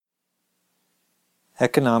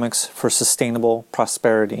Economics for Sustainable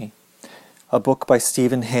Prosperity, a book by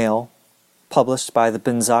Stephen Hale, published by the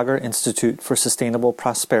Ben-Zager Institute for Sustainable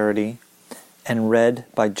Prosperity, and read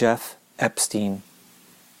by Jeff Epstein.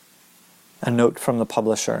 A note from the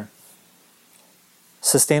publisher.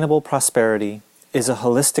 Sustainable prosperity is a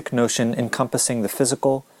holistic notion encompassing the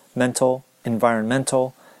physical, mental,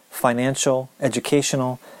 environmental, financial,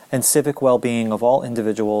 educational, and civic well-being of all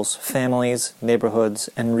individuals, families, neighborhoods,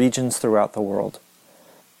 and regions throughout the world.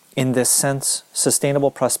 In this sense,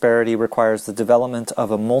 sustainable prosperity requires the development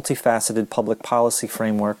of a multifaceted public policy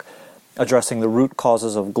framework addressing the root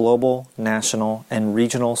causes of global, national, and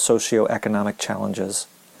regional socio-economic challenges.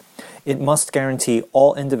 It must guarantee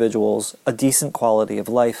all individuals a decent quality of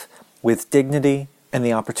life with dignity and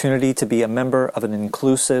the opportunity to be a member of an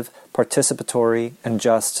inclusive, participatory, and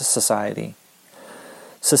just society.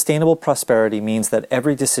 Sustainable prosperity means that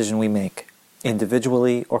every decision we make,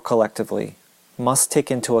 individually or collectively, must take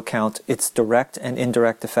into account its direct and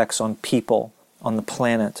indirect effects on people, on the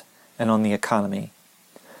planet, and on the economy.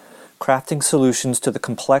 Crafting solutions to the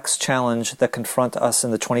complex challenge that confront us in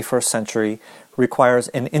the 21st century requires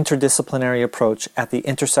an interdisciplinary approach at the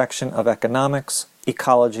intersection of economics,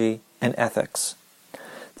 ecology, and ethics.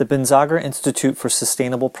 The Ben-Zager Institute for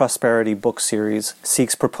Sustainable Prosperity book series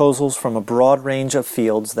seeks proposals from a broad range of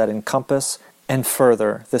fields that encompass and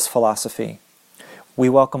further this philosophy. We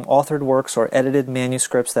welcome authored works or edited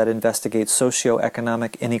manuscripts that investigate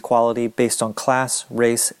socio-economic inequality based on class,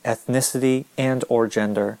 race, ethnicity, and/or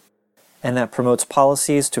gender, and that promotes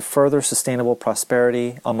policies to further sustainable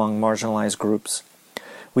prosperity among marginalized groups.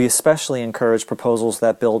 We especially encourage proposals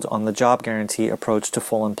that build on the job guarantee approach to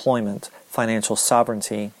full employment, financial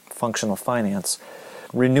sovereignty, functional finance,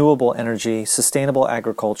 renewable energy, sustainable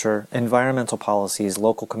agriculture, environmental policies,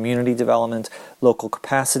 local community development, local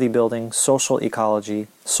capacity building, social ecology,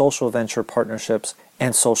 social venture partnerships,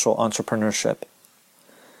 and social entrepreneurship.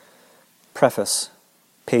 Preface,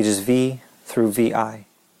 pages V through VI.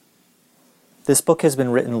 This book has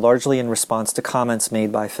been written largely in response to comments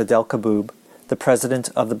made by Fidel Kaboub, the president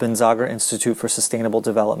of the Ben-Zager Institute for Sustainable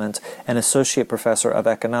Development and associate professor of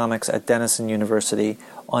economics at Denison University,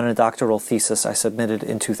 on a doctoral thesis I submitted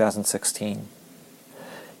in 2016.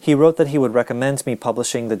 He wrote that he would recommend me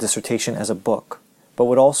publishing the dissertation as a book, but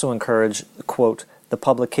would also encourage, quote, the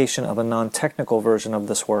publication of a non-technical version of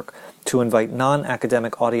this work to invite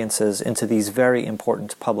non-academic audiences into these very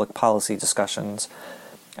important public policy discussions.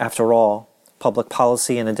 After all, public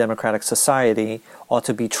policy in a democratic society ought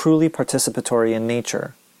to be truly participatory in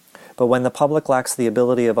nature. But when the public lacks the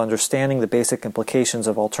ability of understanding the basic implications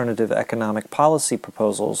of alternative economic policy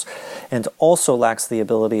proposals, and also lacks the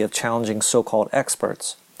ability of challenging so-called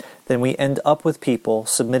experts, then we end up with people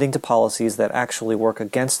submitting to policies that actually work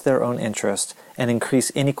against their own interest and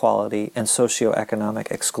increase inequality and socio-economic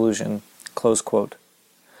exclusion. Close quote.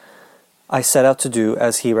 I set out to do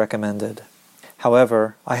as he recommended.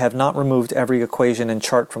 However, I have not removed every equation and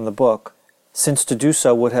chart from the book, since to do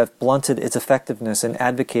so would have blunted its effectiveness in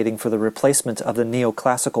advocating for the replacement of the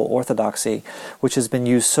neoclassical orthodoxy, which has been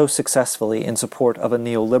used so successfully in support of a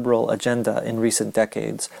neoliberal agenda in recent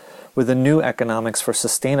decades, with a new economics for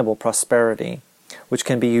sustainable prosperity, which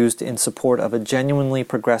can be used in support of a genuinely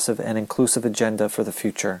progressive and inclusive agenda for the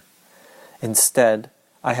future. Instead,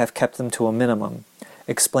 I have kept them to a minimum,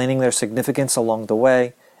 explaining their significance along the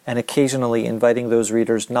way, and occasionally inviting those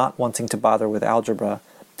readers not wanting to bother with algebra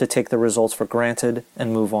to take the results for granted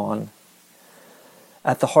and move on.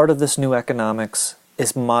 At the heart of this new economics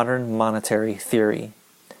is modern monetary theory.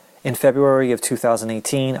 In February of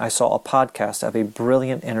 2018, I saw a podcast of a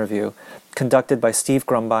brilliant interview conducted by Steve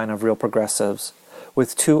Grumbine of Real Progressives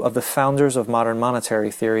with two of the founders of modern monetary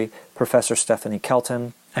theory, Professor Stephanie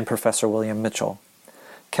Kelton and Professor William Mitchell.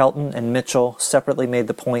 Kelton and Mitchell separately made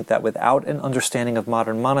the point that without an understanding of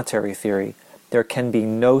modern monetary theory, there can be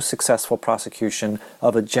no successful prosecution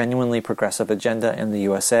of a genuinely progressive agenda in the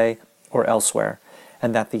USA or elsewhere,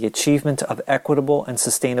 and that the achievement of equitable and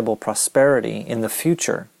sustainable prosperity in the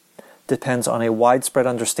future depends on a widespread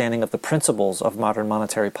understanding of the principles of modern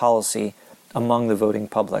monetary policy among the voting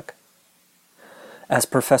public. As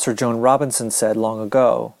Professor Joan Robinson said long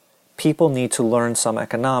ago, people need to learn some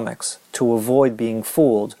economics to avoid being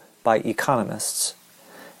fooled by economists.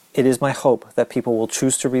 It is my hope that people will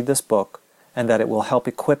choose to read this book and that it will help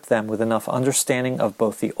equip them with enough understanding of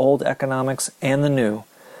both the old economics and the new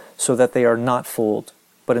so that they are not fooled,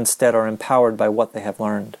 but instead are empowered by what they have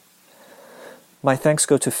learned. My thanks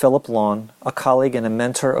go to Philip Lawn, a colleague and a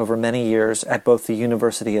mentor over many years at both the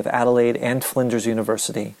University of Adelaide and Flinders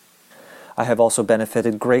University. I have also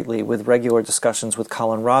benefited greatly with regular discussions with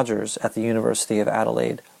Colin Rogers at the University of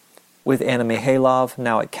Adelaide. with Anna Mihailov,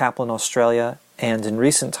 now at Kaplan, Australia, and in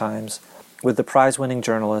recent times, with the prize-winning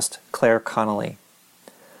journalist Claire Connolly.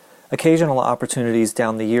 Occasional opportunities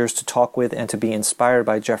down the years to talk with and to be inspired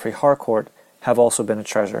by Jeffrey Harcourt have also been a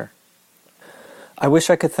treasure. I wish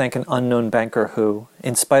I could thank an unknown banker who,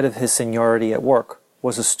 in spite of his seniority at work,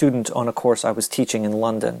 was a student on a course I was teaching in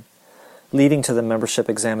London, leading to the membership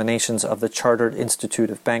examinations of the Chartered Institute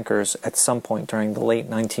of Bankers at some point during the late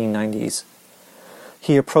 1990s.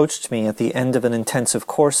 He approached me at the end of an intensive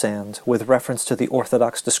course and, with reference to the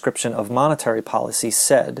orthodox description of monetary policy,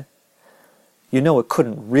 said, "You know it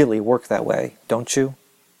couldn't really work that way, don't you?"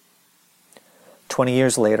 20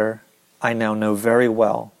 years later, I now know very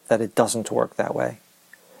well that it doesn't work that way.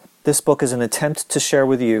 This book is an attempt to share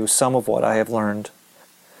with you some of what I have learned.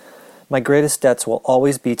 My greatest debts will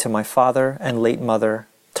always be to my father and late mother,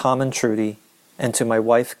 Tom and Trudy, and to my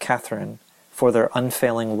wife, Catherine, for their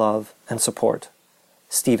unfailing love and support.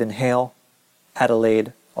 Stephen Hale,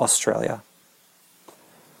 Adelaide, Australia.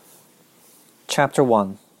 Chapter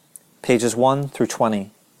 1, pages 1 through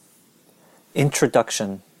 20.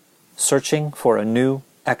 Introduction. Searching for a New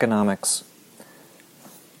Economics.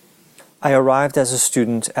 I arrived as a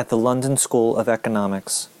student at the London School of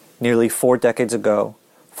Economics nearly 4 decades ago,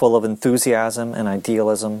 full of enthusiasm and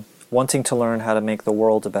idealism, wanting to learn how to make the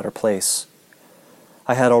world a better place.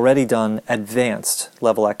 I had already done advanced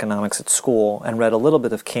level economics at school and read a little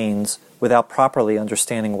bit of Keynes without properly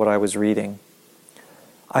understanding what I was reading.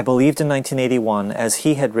 I believed in 1981, as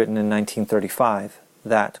he had written in 1935,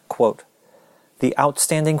 that, quote, "The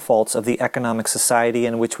outstanding faults of the economic society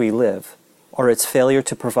in which we live are its failure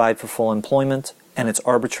to provide for full employment and its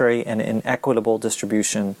arbitrary and inequitable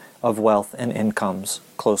distribution of wealth and incomes."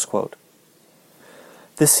 Close quote.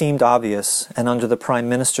 This seemed obvious, and under the prime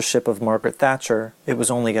ministership of Margaret Thatcher, it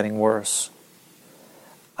was only getting worse.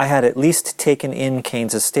 I had at least taken in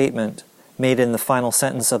Keynes's statement, made in the final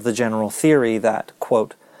sentence of the general theory, that,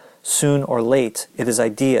 quote, "Soon or late it is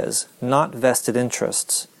ideas, not vested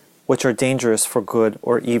interests, which are dangerous for good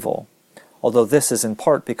or evil," although this is in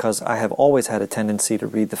part because I have always had a tendency to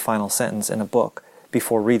read the final sentence in a book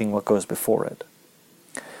before reading what goes before it.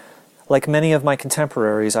 Like many of my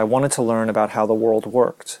contemporaries, I wanted to learn about how the world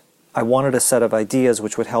worked. I wanted a set of ideas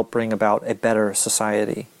which would help bring about a better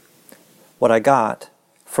society. What I got,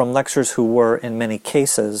 from lectures who were, in many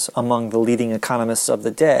cases, among the leading economists of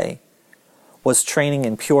the day, was training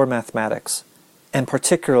in pure mathematics, and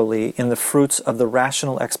particularly in the fruits of the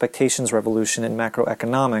rational expectations revolution in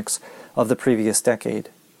macroeconomics of the previous decade.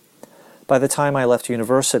 By the time I left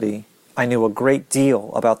university, I knew a great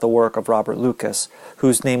deal about the work of Robert Lucas,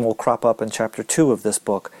 whose name will crop up in Chapter 2 of this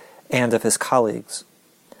book, and of his colleagues.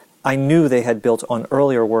 I knew they had built on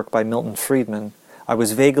earlier work by Milton Friedman. I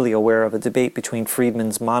was vaguely aware of a debate between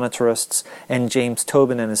Friedman's monetarists and James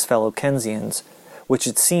Tobin and his fellow Keynesians, which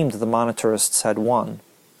it seemed the monetarists had won.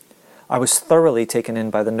 I was thoroughly taken in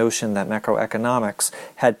by the notion that macroeconomics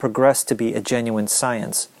had progressed to be a genuine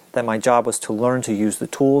science, that my job was to learn to use the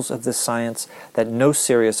tools of this science, that no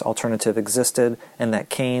serious alternative existed, and that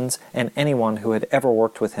Keynes, and anyone who had ever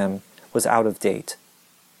worked with him, was out of date.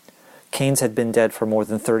 Keynes had been dead for more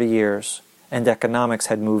than 30 years, and economics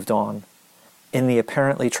had moved on. In the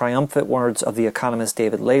apparently triumphant words of the economist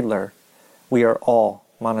David Laidler, we are all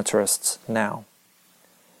monetarists now.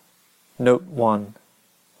 Note 1.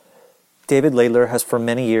 David Laidler has for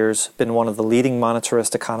many years been one of the leading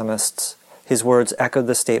monetarist economists. His words echoed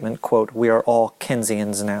the statement, quote, "We are all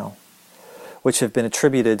Keynesians now," which have been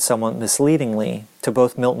attributed somewhat misleadingly to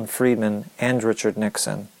both Milton Friedman and Richard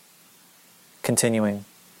Nixon. Continuing.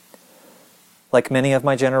 Like many of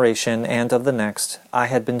my generation and of the next, I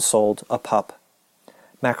had been sold a pup.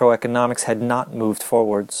 Macroeconomics had not moved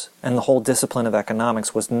forwards, and the whole discipline of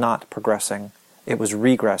economics was not progressing. It was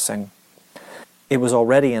regressing. It was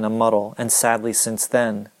already in a muddle, and sadly since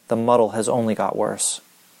then, the muddle has only got worse.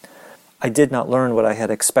 I did not learn what I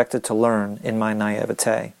had expected to learn in my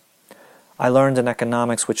naivete. I learned an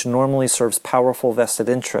economics which normally serves powerful vested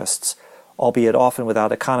interests, albeit often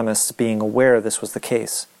without economists being aware this was the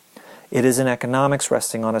case. It is an economics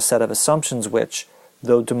resting on a set of assumptions which,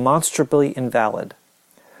 though demonstrably invalid,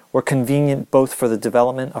 were convenient both for the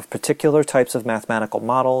development of particular types of mathematical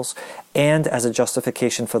models and as a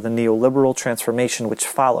justification for the neoliberal transformation which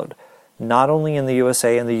followed, not only in the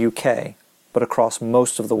USA and the UK, but across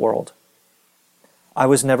most of the world. I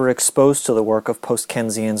was never exposed to the work of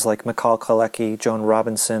post-Keynesians like Michal Kalecki, Joan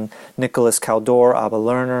Robinson, Nicholas Kaldor, Abba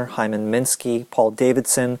Lerner, Hyman Minsky, Paul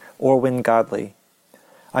Davidson, or Wynne Godley.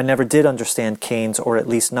 I never did understand Keynes, or at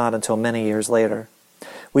least not until many years later.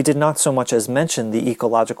 We did not so much as mention the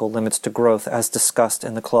ecological limits to growth as discussed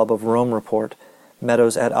in the Club of Rome report,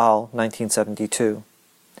 Meadows et al., 1972.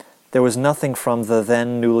 There was nothing from the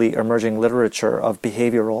then newly emerging literature of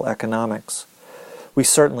behavioral economics. We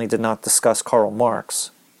certainly did not discuss Karl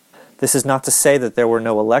Marx. This is not to say that there were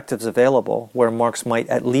no electives available where Marx might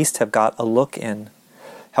at least have got a look in.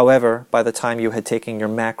 However, by the time you had taken your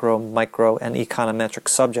macro, micro, and econometric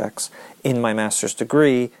subjects in my master's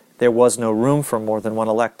degree, there was no room for more than one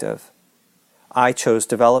elective. I chose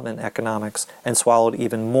development economics and swallowed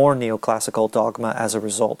even more neoclassical dogma as a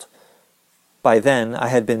result. By then, I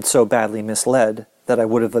had been so badly misled that I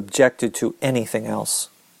would have objected to anything else.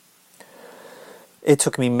 It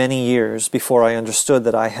took me many years before I understood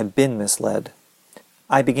that I had been misled.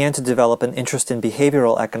 I began to develop an interest in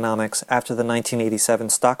behavioral economics after the 1987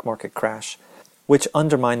 stock market crash, which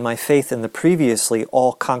undermined my faith in the previously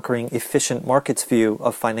all-conquering efficient markets view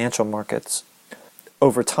of financial markets.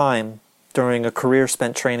 Over time, during a career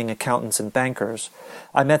spent training accountants and bankers,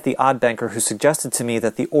 I met the odd banker who suggested to me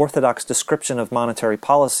that the orthodox description of monetary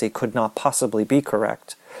policy could not possibly be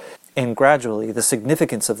correct, and gradually the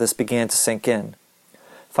significance of this began to sink in.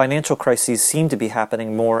 Financial crises seemed to be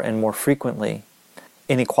happening more and more frequently.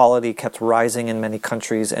 Inequality kept rising in many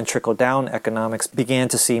countries, and trickle-down economics began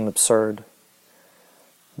to seem absurd.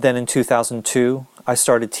 Then in 2002, I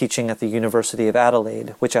started teaching at the University of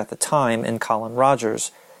Adelaide, which at the time, in Colin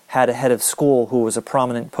Rogers, had a head of school who was a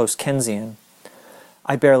prominent post-Keynesian.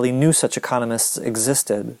 I barely knew such economists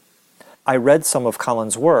existed. I read some of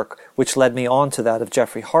Colin's work, which led me on to that of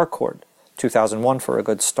Jeffrey Harcourt, 2001 for a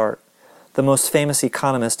good start, the most famous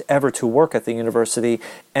economist ever to work at the university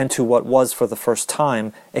and to what was for the first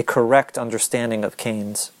time a correct understanding of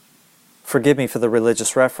Keynes. Forgive me for the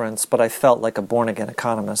religious reference, but I felt like a born-again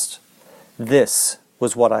economist. This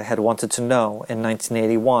was what I had wanted to know in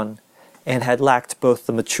 1981, and had lacked both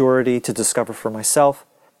the maturity to discover for myself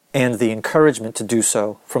and the encouragement to do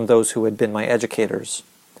so from those who had been my educators.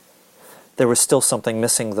 There was still something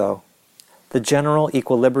missing, though. The general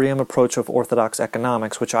equilibrium approach of orthodox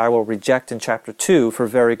economics, which I will reject in Chapter 2 for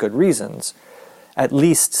very good reasons, at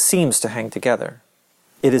least seems to hang together.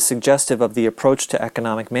 It is suggestive of the approach to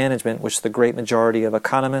economic management which the great majority of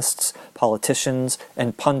economists, politicians,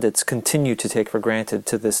 and pundits continue to take for granted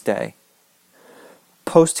to this day.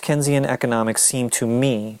 Post-Keynesian economics seem to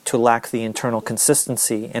me to lack the internal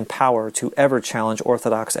consistency and power to ever challenge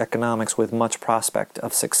orthodox economics with much prospect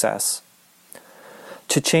of success.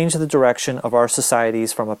 To change the direction of our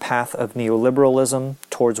societies from a path of neoliberalism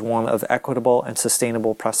towards one of equitable and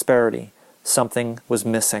sustainable prosperity, something was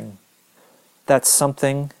missing. That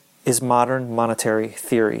something is modern monetary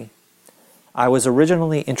theory. I was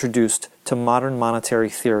originally introduced to modern monetary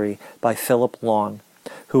theory by Philip Lawn,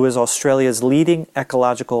 who is Australia's leading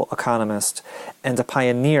ecological economist and a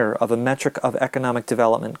pioneer of a metric of economic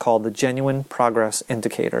development called the Genuine Progress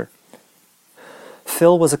Indicator.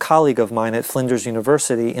 Phil was a colleague of mine at Flinders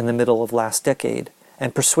University in the middle of last decade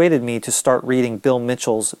and persuaded me to start reading Bill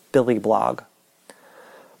Mitchell's Billy blog.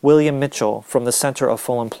 William Mitchell, from the Centre of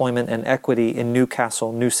Full Employment and Equity in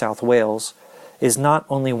Newcastle, New South Wales, is not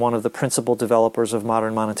only one of the principal developers of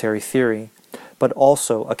modern monetary theory, but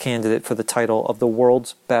also a candidate for the title of the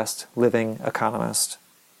world's best living economist.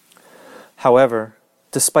 However,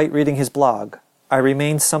 despite reading his blog, I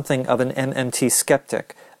remained something of an MMT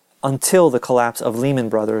skeptic until the collapse of Lehman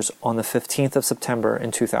Brothers on the 15th of September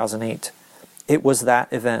in 2008. It was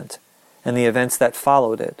that event, and the events that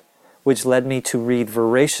followed it, which led me to read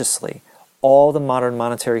voraciously all the modern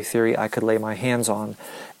monetary theory I could lay my hands on,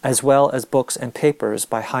 as well as books and papers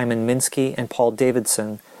by Hyman Minsky and Paul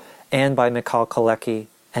Davidson, and by Michal Kalecki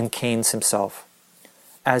and Keynes himself.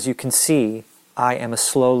 As you can see, I am a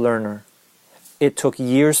slow learner. It took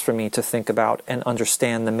years for me to think about and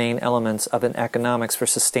understand the main elements of an economics for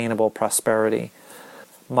sustainable prosperity.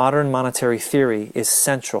 Modern monetary theory is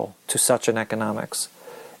central to such an economics.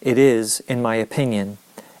 It is, in my opinion,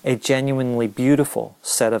 a genuinely beautiful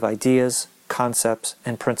set of ideas, concepts,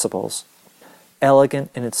 and principles. Elegant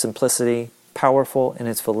in its simplicity, powerful in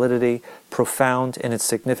its validity, profound in its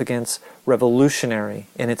significance, revolutionary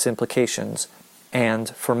in its implications, and,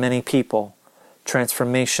 for many people,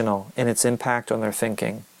 transformational in its impact on their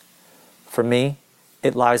thinking. For me,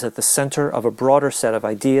 it lies at the center of a broader set of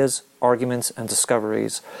ideas, arguments, and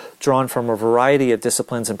discoveries, drawn from a variety of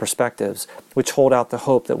disciplines and perspectives, which hold out the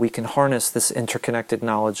hope that we can harness this interconnected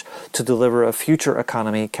knowledge to deliver a future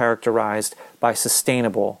economy characterized by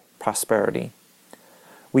sustainable prosperity.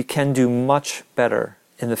 We can do much better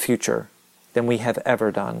in the future than we have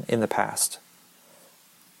ever done in the past.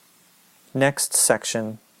 Next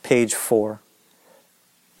section, page 4.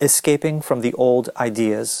 Escaping from the old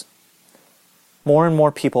ideas. More and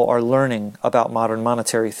more people are learning about modern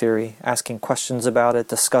monetary theory, asking questions about it,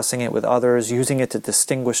 discussing it with others, using it to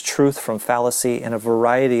distinguish truth from fallacy in a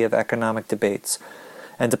variety of economic debates,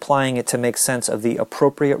 and applying it to make sense of the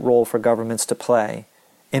appropriate role for governments to play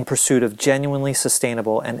in pursuit of genuinely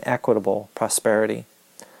sustainable and equitable prosperity.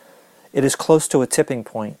 It is close to a tipping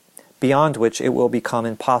point, beyond which it will become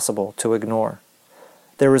impossible to ignore.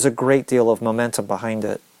 There is a great deal of momentum behind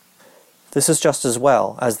it. This is just as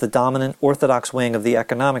well as the dominant orthodox wing of the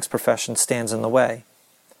economics profession stands in the way.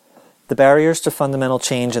 The barriers to fundamental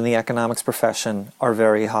change in the economics profession are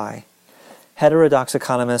very high. Heterodox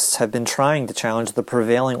economists have been trying to challenge the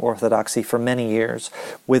prevailing orthodoxy for many years,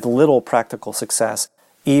 with little practical success,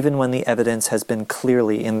 even when the evidence has been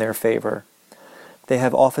clearly in their favor. They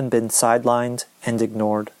have often been sidelined and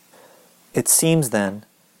ignored. It seems, then,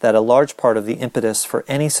 that a large part of the impetus for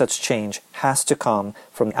any such change has to come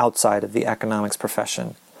from outside of the economics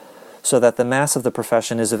profession, so that the mass of the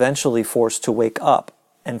profession is eventually forced to wake up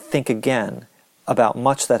and think again about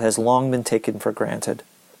much that has long been taken for granted.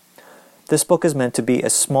 This book is meant to be a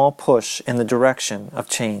small push in the direction of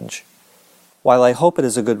change. While I hope it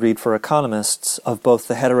is a good read for economists of both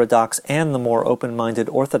the heterodox and the more open-minded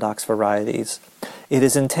orthodox varieties, it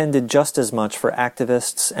is intended just as much for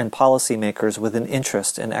activists and policymakers with an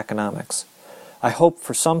interest in economics. I hope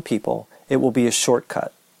for some people it will be a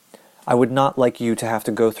shortcut. I would not like you to have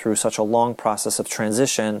to go through such a long process of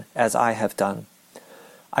transition as I have done.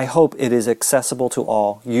 I hope it is accessible to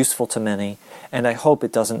all, useful to many, and I hope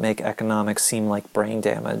it doesn't make economics seem like brain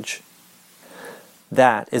damage.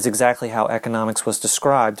 That is exactly how economics was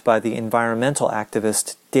described by the environmental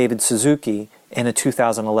activist David Suzuki in a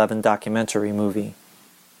 2011 documentary movie.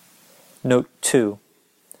 Note 2.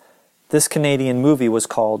 This Canadian movie was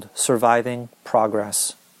called Surviving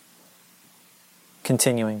Progress.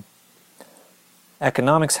 Continuing.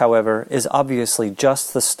 Economics, however, is obviously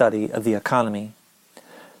just the study of the economy.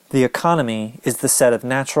 The economy is the set of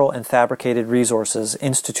natural and fabricated resources,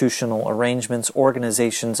 institutional arrangements,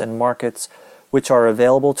 organizations, and markets which are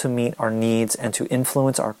available to meet our needs and to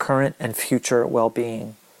influence our current and future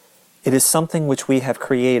well-being. It is something which we have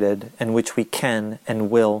created and which we can and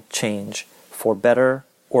will change, for better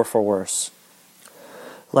or for worse.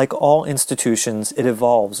 Like all institutions, it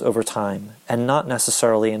evolves over time, and not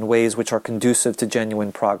necessarily in ways which are conducive to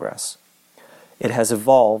genuine progress. It has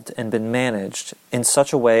evolved and been managed in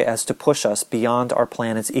such a way as to push us beyond our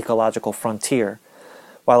planet's ecological frontier,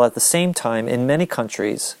 while at the same time, in many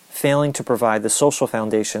countries, failing to provide the social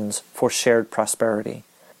foundations for shared prosperity.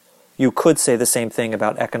 You could say the same thing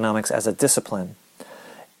about economics as a discipline.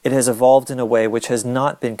 It has evolved in a way which has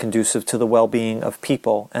not been conducive to the well-being of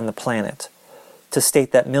people and the planet. To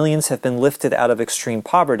state that millions have been lifted out of extreme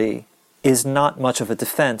poverty is not much of a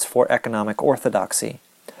defense for economic orthodoxy.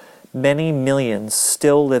 Many millions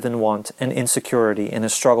still live in want and insecurity in a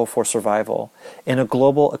struggle for survival, in a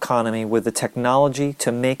global economy with the technology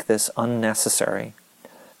to make this unnecessary.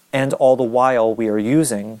 And all the while we are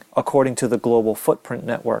using, according to the Global Footprint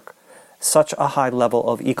Network, such a high level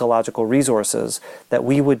of ecological resources that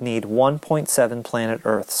we would need 1.7 planet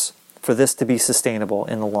Earths for this to be sustainable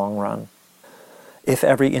in the long run. If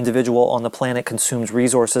every individual on the planet consumes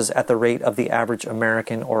resources at the rate of the average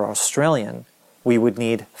American or Australian, we would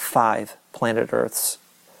need 5 planet Earths.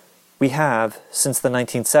 We have, since the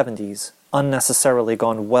 1970s, unnecessarily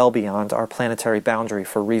gone well beyond our planetary boundary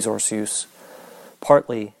for resource use,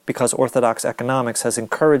 partly because orthodox economics has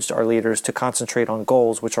encouraged our leaders to concentrate on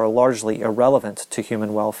goals which are largely irrelevant to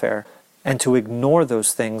human welfare, and to ignore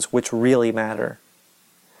those things which really matter.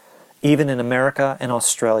 Even in America and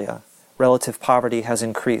Australia, relative poverty has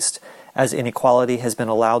increased, as inequality has been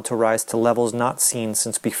allowed to rise to levels not seen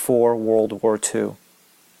since before World War II.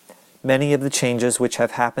 Many of the changes which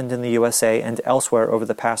have happened in the USA and elsewhere over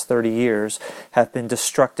the past 30 years have been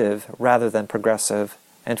destructive rather than progressive,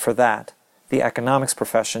 and for that, the economics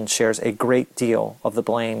profession shares a great deal of the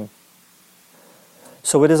blame.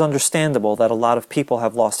 So it is understandable that a lot of people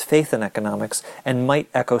have lost faith in economics and might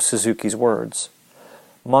echo Suzuki's words.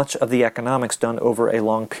 Much of the economics done over a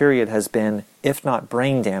long period has been, if not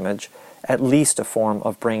brain damage, at least a form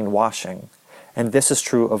of brainwashing, and this is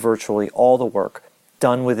true of virtually all the work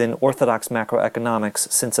done within orthodox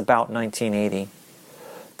macroeconomics since about 1980.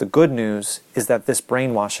 The good news is that this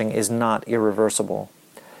brainwashing is not irreversible.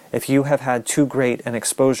 If you have had too great an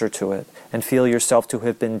exposure to it and feel yourself to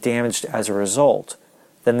have been damaged as a result,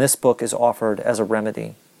 then this book is offered as a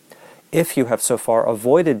remedy. If you have so far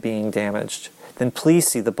avoided being damaged, then please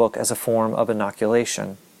see the book as a form of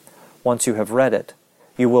inoculation. Once you have read it,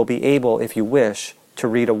 you will be able, if you wish, to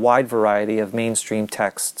read a wide variety of mainstream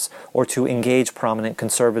texts or to engage prominent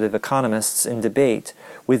conservative economists in debate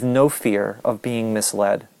with no fear of being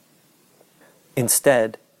misled.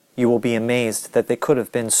 Instead, you will be amazed that they could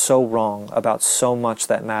have been so wrong about so much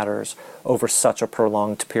that matters over such a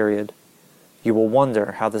prolonged period. You will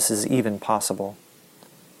wonder how this is even possible.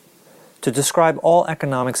 To describe all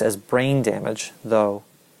economics as brain damage, though,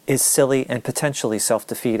 is silly and potentially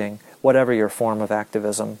self-defeating, whatever your form of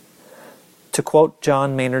activism. To quote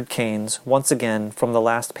John Maynard Keynes, once again from the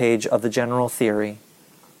last page of The General Theory,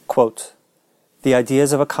 quote, "The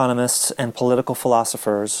ideas of economists and political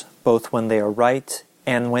philosophers, both when they are right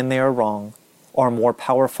and when they are wrong, are more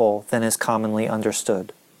powerful than is commonly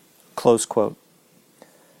understood." Close quote.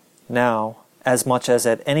 Now, as much as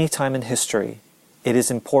at any time in history, it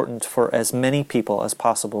is important for as many people as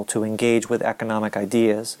possible to engage with economic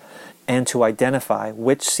ideas and to identify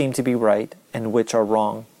which seem to be right and which are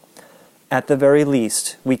wrong. At the very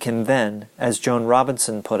least, we can then, as Joan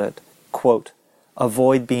Robinson put it, quote,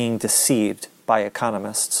 "avoid being deceived by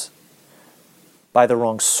economists." By the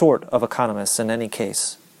wrong sort of economists in any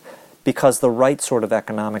case, because the right sort of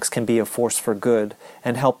economics can be a force for good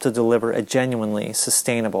and help to deliver a genuinely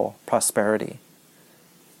sustainable prosperity.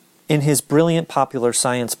 In his brilliant popular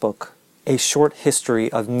science book, A Short History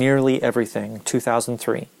of Nearly Everything,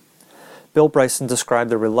 2003, Bill Bryson described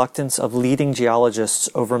the reluctance of leading geologists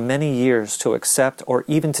over many years to accept or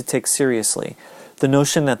even to take seriously the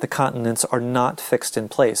notion that the continents are not fixed in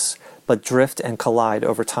place, but drift and collide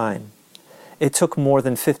over time. It took more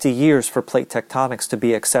than 50 years for plate tectonics to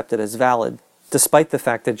be accepted as valid, despite the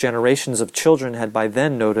fact that generations of children had by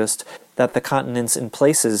then noticed that the continents in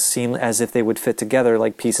places seemed as if they would fit together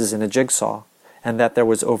like pieces in a jigsaw, and that there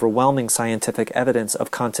was overwhelming scientific evidence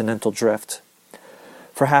of continental drift.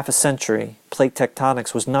 For half a century, plate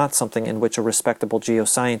tectonics was not something in which a respectable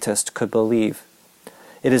geoscientist could believe.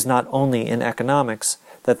 It is not only in economics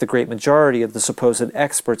that the great majority of the supposed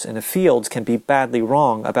experts in a field can be badly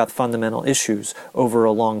wrong about fundamental issues over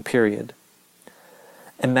a long period.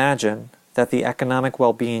 Imagine that the economic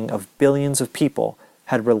well-being of billions of people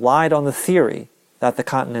had relied on the theory that the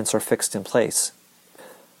continents are fixed in place.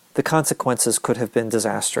 The consequences could have been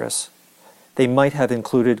disastrous. They might have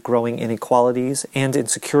included growing inequalities and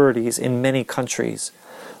insecurities in many countries,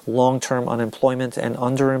 long-term unemployment and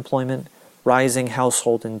underemployment, rising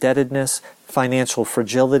household indebtedness, financial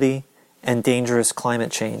fragility, and dangerous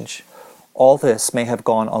climate change. All this may have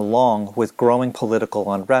gone along with growing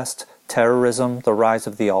political unrest, terrorism, the rise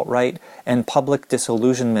of the alt-right, and public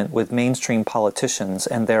disillusionment with mainstream politicians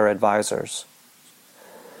and their advisors.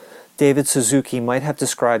 David Suzuki might have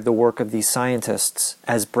described the work of these scientists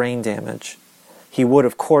as brain damage. He would,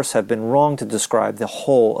 of course, have been wrong to describe the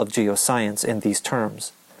whole of geoscience in these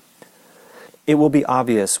terms. It will be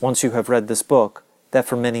obvious, once you have read this book, that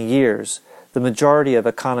for many years, the majority of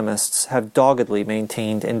economists have doggedly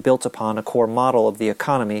maintained and built upon a core model of the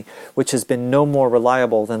economy which has been no more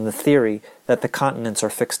reliable than the theory that the continents are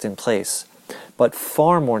fixed in place, but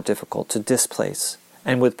far more difficult to displace,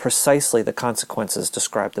 and with precisely the consequences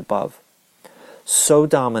described above. So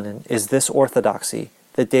dominant is this orthodoxy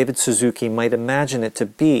that David Suzuki might imagine it to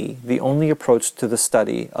be the only approach to the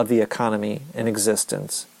study of the economy in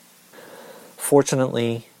existence.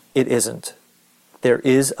 Fortunately, it isn't. There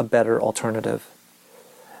is a better alternative.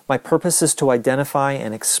 My purpose is to identify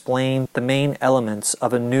and explain the main elements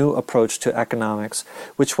of a new approach to economics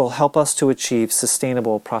which will help us to achieve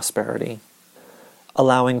sustainable prosperity,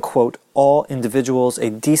 allowing, quote, all individuals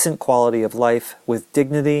a decent quality of life with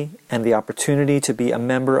dignity and the opportunity to be a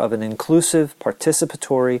member of an inclusive,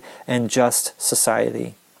 participatory, and just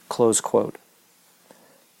society, close quote.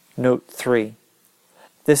 Note 3.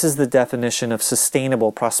 This is the definition of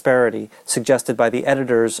sustainable prosperity suggested by the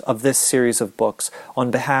editors of this series of books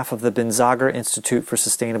on behalf of the Ben-Zager Institute for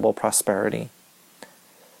Sustainable Prosperity.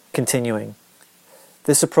 Continuing.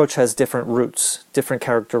 This approach has different roots, different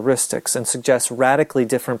characteristics, and suggests radically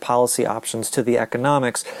different policy options to the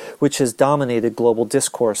economics which has dominated global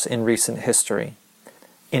discourse in recent history.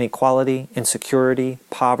 Inequality, insecurity,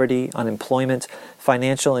 poverty, unemployment,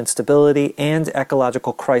 financial instability, and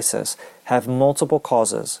ecological crisis have multiple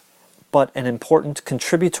causes, but an important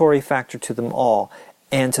contributory factor to them all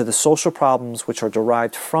and to the social problems which are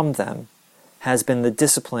derived from them has been the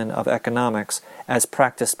discipline of economics as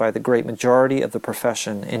practiced by the great majority of the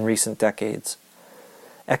profession in recent decades.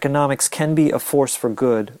 Economics can be a force for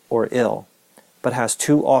good or ill, but has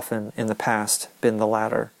too often in the past been the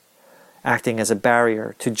latter, acting as a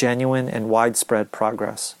barrier to genuine and widespread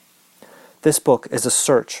progress. This book is a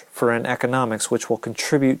search for an economics which will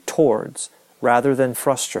contribute towards, rather than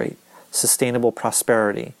frustrate, sustainable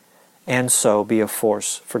prosperity, and so be a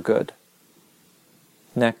force for good.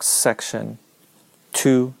 Next section,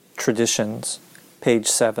 2 Traditions, page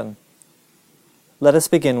 7. Let us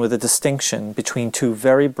begin with a distinction between 2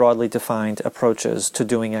 very broadly defined approaches to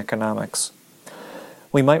doing economics.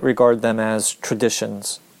 We might regard them as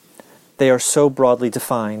traditions. They are so broadly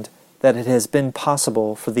defined that it has been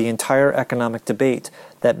possible for the entire economic debate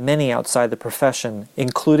that many outside the profession,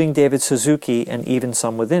 including David Suzuki and even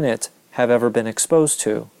some within it, have ever been exposed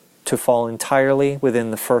to fall entirely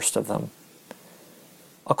within the first of them.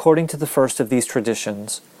 According to the first of these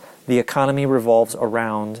traditions, the economy revolves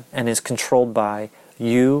around and is controlled by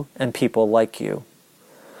you and people like you.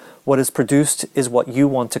 What is produced is what you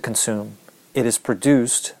want to consume. It is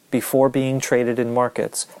produced before being traded in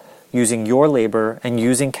markets, using your labor and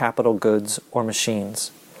using capital goods or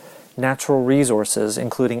machines. Natural resources,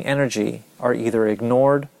 including energy, are either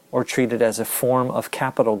ignored or treated as a form of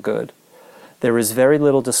capital good. There is very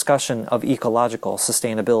little discussion of ecological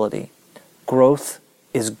sustainability. Growth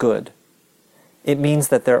is good. It means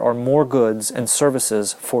that there are more goods and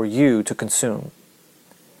services for you to consume.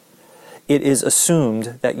 It is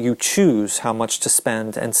assumed that you choose how much to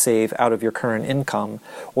spend and save out of your current income,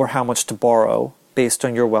 or how much to borrow, based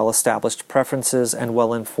on your well-established preferences and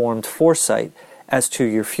well-informed foresight as to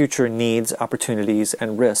your future needs, opportunities,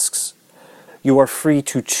 and risks. You are free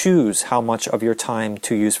to choose how much of your time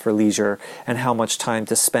to use for leisure and how much time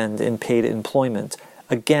to spend in paid employment,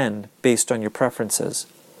 again based on your preferences.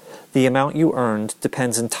 The amount you earned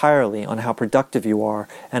depends entirely on how productive you are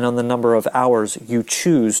and on the number of hours you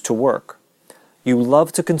choose to work. You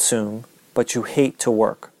love to consume, but you hate to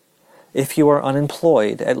work. If you are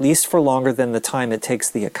unemployed, at least for longer than the time it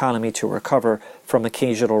takes the economy to recover from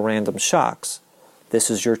occasional random shocks,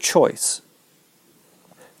 this is your choice.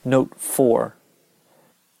 Note 4.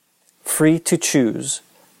 Free to Choose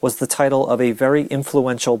was the title of a very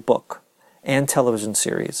influential book and television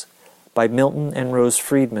series by Milton and Rose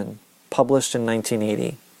Friedman, published in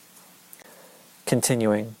 1980.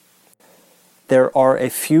 Continuing. There are a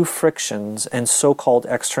few frictions and so-called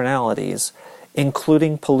externalities,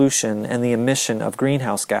 including pollution and the emission of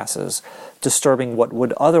greenhouse gases, disturbing what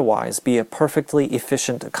would otherwise be a perfectly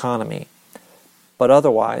efficient economy. But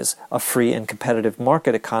otherwise, a free and competitive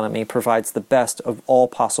market economy provides the best of all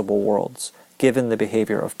possible worlds, given the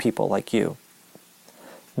behavior of people like you.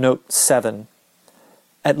 Note 7.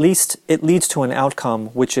 At least it leads to an outcome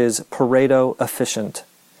which is Pareto efficient.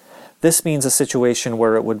 This means a situation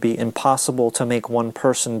where it would be impossible to make one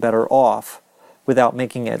person better off without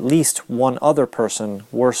making at least one other person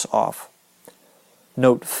worse off.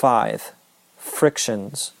 Note 5.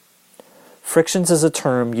 Frictions. Frictions is a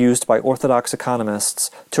term used by orthodox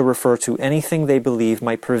economists to refer to anything they believe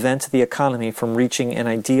might prevent the economy from reaching an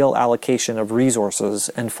ideal allocation of resources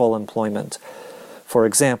and full employment. For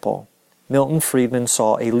example, Milton Friedman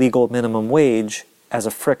saw a legal minimum wage as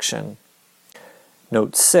a friction.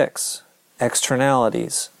 Note 6.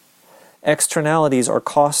 Externalities. Externalities are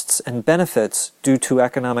costs and benefits due to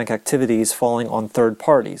economic activities falling on third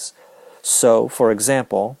parties. So, for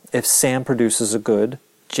example, if Sam produces a good,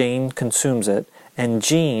 Jane consumes it, and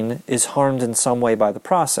Jean is harmed in some way by the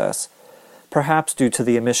process, perhaps due to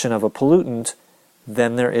the emission of a pollutant,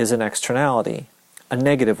 then there is an externality, a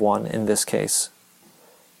negative one in this case.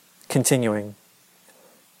 Continuing.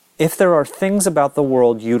 If there are things about the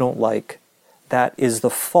world you don't like, that is the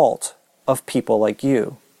fault of people like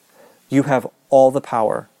you. You have all the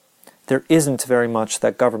power. There isn't very much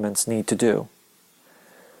that governments need to do.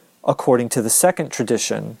 According to the second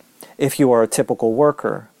tradition, if you are a typical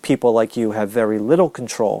worker, people like you have very little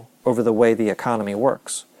control over the way the economy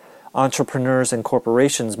works. Entrepreneurs and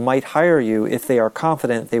corporations might hire you if they are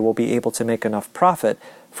confident they will be able to make enough profit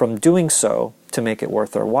from doing so to make it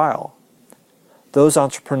worth their while. Those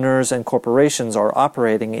entrepreneurs and corporations are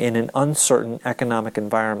operating in an uncertain economic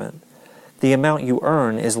environment. The amount you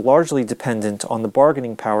earn is largely dependent on the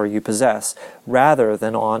bargaining power you possess rather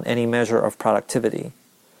than on any measure of productivity.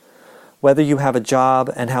 Whether you have a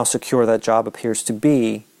job and how secure that job appears to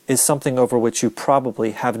be is something over which you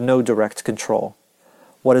probably have no direct control.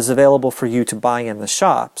 What is available for you to buy in the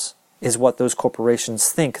shops is what those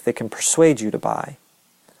corporations think they can persuade you to buy.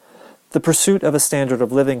 The pursuit of a standard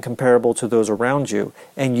of living comparable to those around you,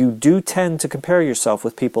 and you do tend to compare yourself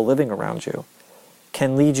with people living around you,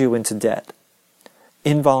 can lead you into debt.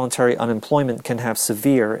 Involuntary unemployment can have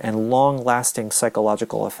severe and long-lasting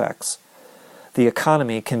psychological effects. The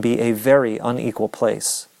economy can be a very unequal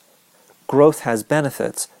place. Growth has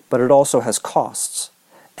benefits, but it also has costs,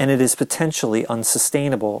 and it is potentially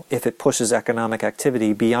unsustainable if it pushes economic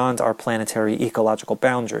activity beyond our planetary ecological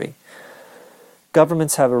boundary.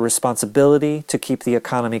 Governments have a responsibility to keep the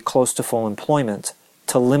economy close to full employment,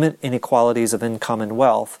 to limit inequalities of income and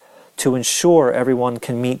wealth, to ensure everyone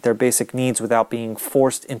can meet their basic needs without being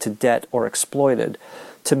forced into debt or exploited,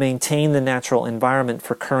 to maintain the natural environment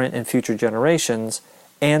for current and future generations,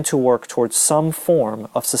 and to work towards some form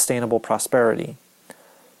of sustainable prosperity.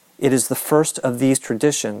 It is the first of these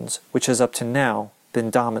traditions which has up to now been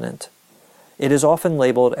dominant. It is often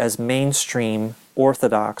labeled as mainstream,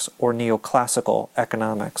 orthodox, or neoclassical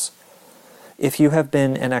economics. If you have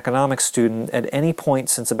been an economics student at any point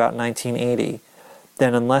since about 1980,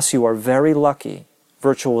 then unless you are very lucky,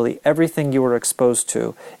 virtually everything you were exposed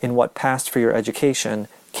to in what passed for your education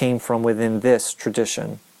came from within this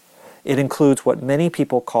tradition. It includes what many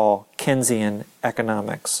people call Keynesian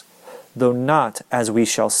economics, though not, as we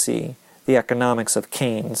shall see, the economics of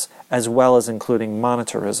Keynes, as well as including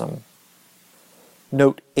monetarism.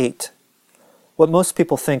 Note 8. What most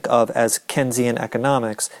people think of as Keynesian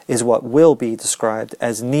economics is what will be described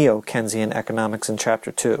as neo-Keynesian economics in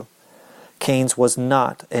Chapter 2. Keynes was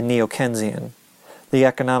not a neo-Keynesian. The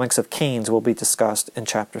economics of Keynes will be discussed in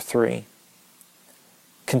Chapter 3.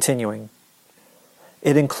 Continuing.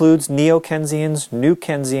 It includes neo-Keynesians, new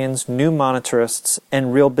Keynesians, new monetarists,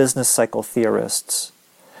 and real business cycle theorists.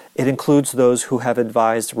 It includes those who have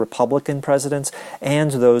advised Republican presidents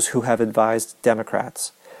and those who have advised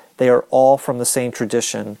Democrats. They are all from the same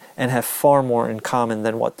tradition and have far more in common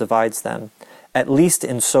than what divides them, at least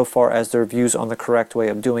insofar as their views on the correct way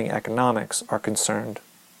of doing economics are concerned.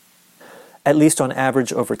 At least on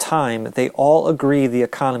average over time, they all agree the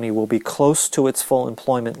economy will be close to its full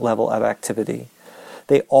employment level of activity.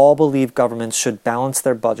 They all believe governments should balance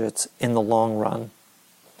their budgets in the long run.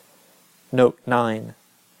 Note 9.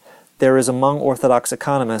 There is among orthodox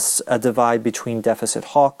economists a divide between deficit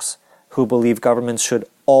hawks, who believe governments should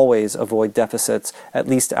always avoid deficits, at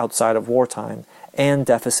least outside of wartime, and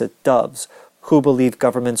deficit doves, who believe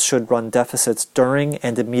governments should run deficits during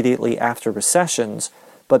and immediately after recessions,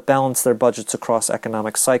 but balance their budgets across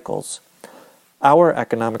economic cycles. Our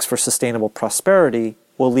economics for sustainable prosperity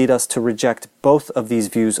will lead us to reject both of these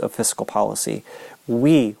views of fiscal policy.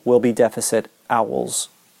 We will be deficit owls.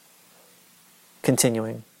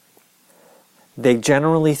 Continuing. They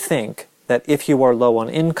generally think that if you are low on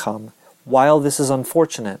income, while this is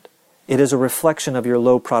unfortunate, it is a reflection of your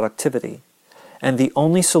low productivity, and the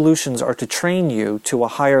only solutions are to train you to a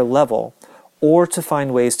higher level or to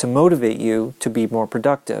find ways to motivate you to be more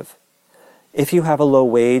productive. If you have a low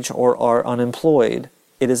wage or are unemployed,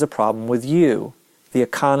 it is a problem with you. The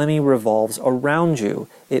economy revolves around you.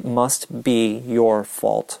 It must be your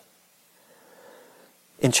fault.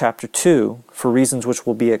 In Chapter 2, for reasons which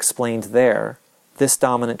will be explained there, this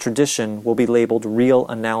dominant tradition will be labeled real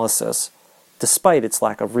analysis, despite its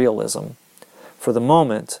lack of realism. For the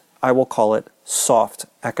moment, I will call it soft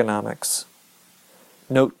economics.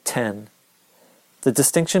 Note 10. The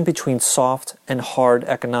distinction between soft and hard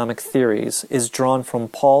economic theories is drawn from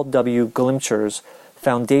Paul W. Glimcher's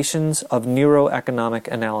Foundations of Neuroeconomic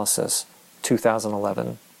Analysis,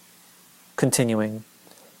 2011. Continuing.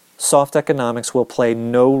 Soft economics will play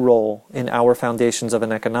no role in our foundations of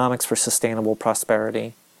an economics for sustainable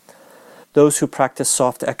prosperity. Those who practice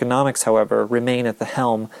soft economics, however, remain at the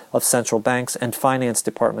helm of central banks and finance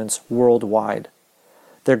departments worldwide.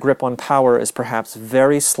 Their grip on power is perhaps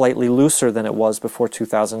very slightly looser than it was before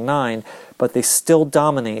 2009, but they still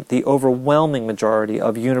dominate the overwhelming majority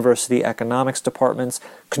of university economics departments,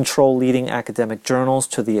 control leading academic journals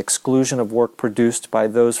to the exclusion of work produced by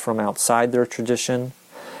those from outside their tradition,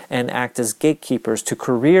 and act as gatekeepers to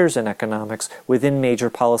careers in economics within major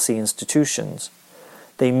policy institutions.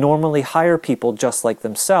 They normally hire people just like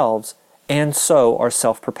themselves, and so are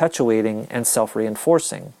self-perpetuating and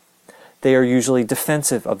self-reinforcing. They are usually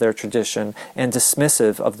defensive of their tradition and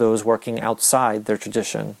dismissive of those working outside their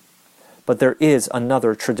tradition. But there is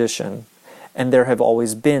another tradition, and there have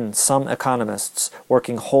always been some economists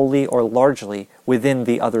working wholly or largely within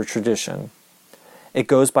the other tradition. It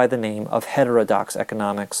goes by the name of heterodox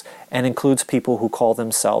economics and includes people who call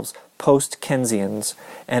themselves post-Keynesians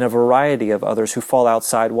and a variety of others who fall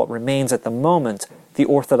outside what remains at the moment the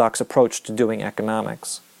orthodox approach to doing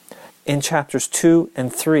economics. In chapters 2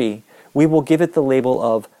 and 3, we will give it the label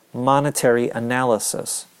of monetary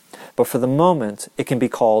analysis, but for the moment it can be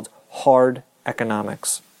called hard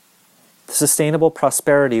economics. Sustainable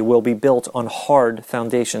prosperity will be built on hard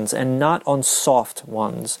foundations and not on soft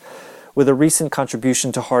ones, with a recent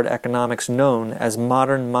contribution to hard economics known as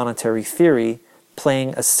modern monetary theory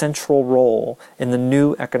playing a central role in the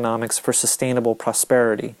new economics for sustainable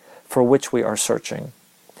prosperity for which we are searching.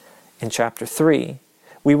 In Chapter 3,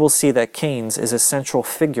 we will see that Keynes is a central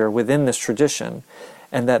figure within this tradition,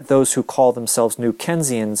 and that those who call themselves New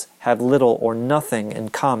Keynesians have little or nothing in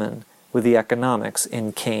common with the economics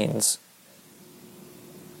in Keynes.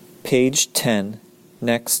 Page 10,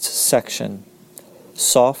 next section.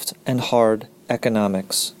 Soft and hard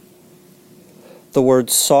economics. The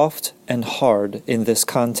words soft and hard in this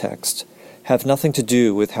context have nothing to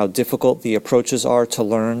do with how difficult the approaches are to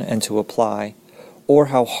learn and to apply, or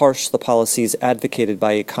how harsh the policies advocated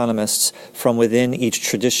by economists from within each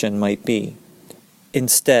tradition might be.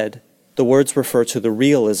 Instead, the words refer to the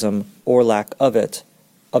realism, or lack of it,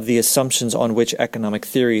 of the assumptions on which economic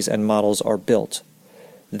theories and models are built.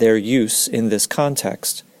 Their use in this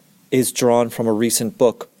context is drawn from a recent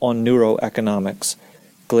book on neuroeconomics,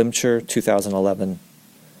 Glimcher, 2011.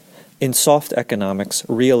 In soft economics,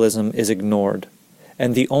 realism is ignored,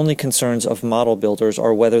 and the only concerns of model builders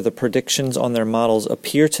are whether the predictions on their models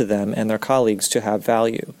appear to them and their colleagues to have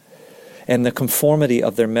value, and the conformity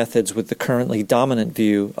of their methods with the currently dominant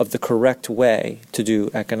view of the correct way to do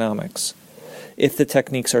economics. If the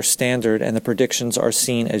techniques are standard and the predictions are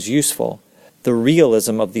seen as useful, the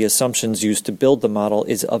realism of the assumptions used to build the model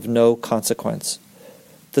is of no consequence.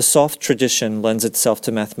 The soft tradition lends itself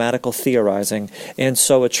to mathematical theorizing and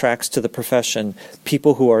so attracts to the profession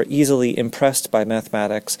people who are easily impressed by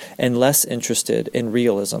mathematics and less interested in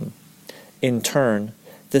realism. In turn,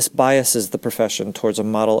 this biases the profession towards a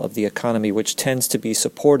model of the economy which tends to be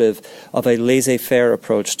supportive of a laissez-faire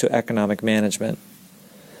approach to economic management.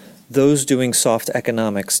 Those doing soft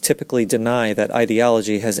economics typically deny that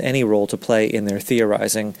ideology has any role to play in their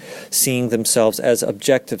theorizing, seeing themselves as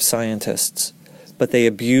objective scientists. But they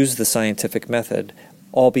abuse the scientific method,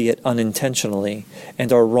 albeit unintentionally,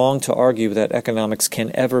 and are wrong to argue that economics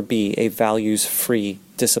can ever be a values-free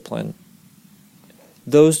discipline.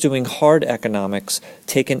 Those doing hard economics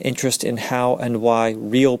take an interest in how and why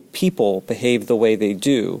real people behave the way they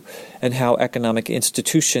do, and how economic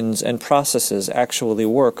institutions and processes actually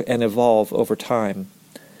work and evolve over time.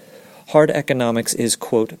 Hard economics is,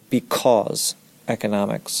 quote, because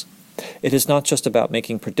economics. It is not just about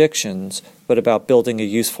making predictions, but about building a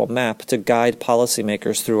useful map to guide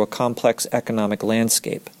policymakers through a complex economic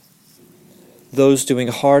landscape. Those doing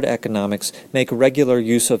hard economics make regular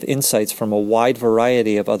use of insights from a wide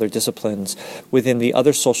variety of other disciplines within the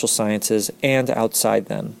other social sciences and outside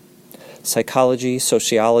them. Psychology,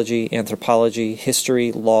 sociology, anthropology,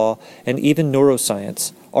 history, law, and even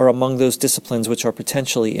neuroscience are among those disciplines which are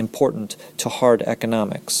potentially important to hard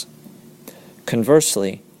economics.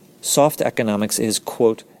 Conversely, soft economics is,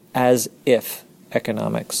 quote, as if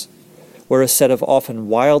economics, where a set of often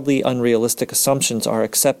wildly unrealistic assumptions are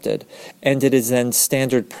accepted, and it is then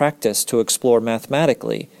standard practice to explore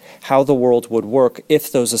mathematically how the world would work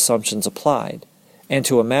if those assumptions applied, and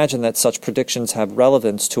to imagine that such predictions have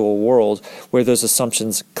relevance to a world where those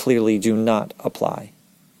assumptions clearly do not apply.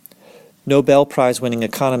 Nobel Prize-winning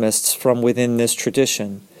economists from within this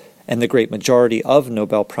tradition, and the great majority of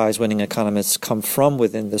Nobel Prize-winning economists come from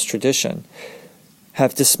within this tradition,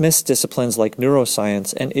 have dismissed disciplines like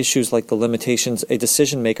neuroscience and issues like the limitations a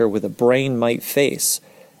decision-maker with a brain might face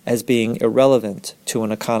as being irrelevant to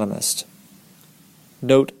an economist.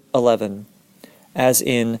 Note 11. As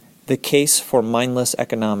in The Case for Mindless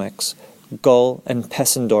Economics, Gull and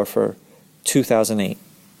Pessendorfer, 2008.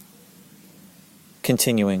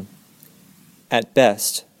 Continuing. At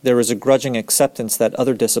best, there is a grudging acceptance that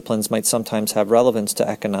other disciplines might sometimes have relevance to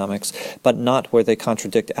economics, but not where they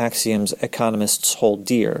contradict axioms economists hold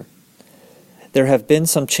dear. There have been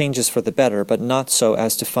some changes for the better, but not so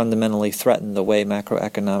as to fundamentally threaten the way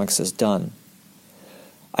macroeconomics is done.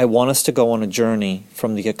 I want us to go on a journey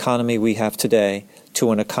from the economy we have today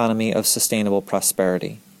to an economy of sustainable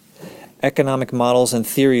prosperity. Economic models and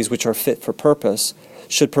theories which are fit for purpose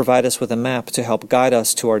should provide us with a map to help guide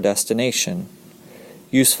us to our destination.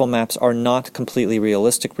 Useful maps are not completely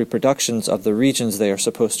realistic reproductions of the regions they are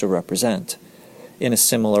supposed to represent. In a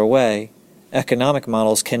similar way, economic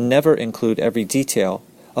models can never include every detail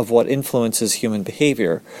of what influences human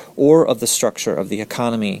behavior or of the structure of the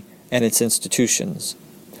economy and its institutions.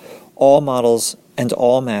 All models and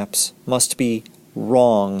all maps must be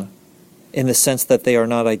wrong in the sense that they are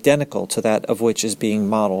not identical to that of which is being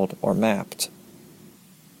modeled or mapped.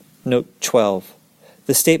 Note 12.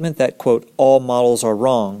 The statement that, quote, all models are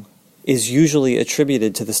wrong is usually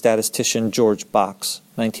attributed to the statistician George Box,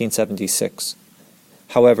 1976.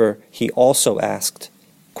 However, he also asked,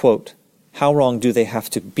 quote, how wrong do they have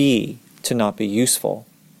to be to not be useful?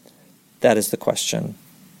 That is the question.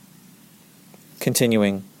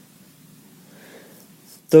 Continuing.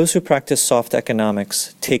 Those who practice soft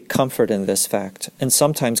economics take comfort in this fact and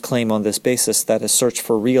sometimes claim on this basis that a search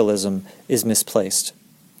for realism is misplaced.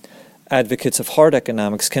 Advocates of hard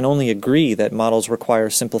economics can only agree that models require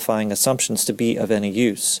simplifying assumptions to be of any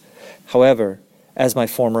use. However, as my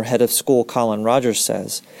former head of school Colin Rogers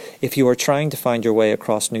says, if you are trying to find your way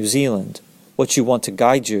across New Zealand, what you want to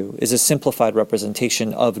guide you is a simplified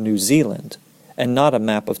representation of New Zealand, and not a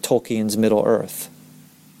map of Tolkien's Middle-earth.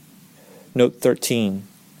 Note 13.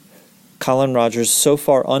 Colin Rogers' so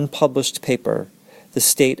far unpublished paper, The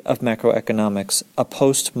State of Macroeconomics, a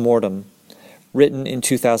Post-Mortem, written in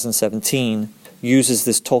 2017, uses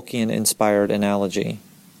this Tolkien-inspired analogy.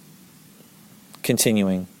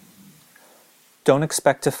 Continuing. Don't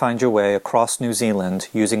expect to find your way across New Zealand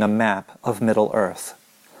using a map of Middle-earth.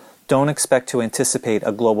 Don't expect to anticipate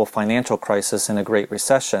a global financial crisis and a Great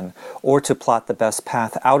Recession, or to plot the best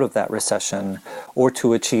path out of that recession, or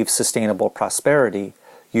to achieve sustainable prosperity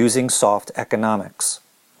using soft economics.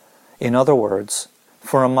 In other words,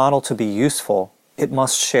 for a model to be useful, it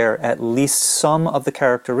must share at least some of the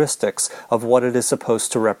characteristics of what it is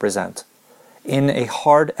supposed to represent. In a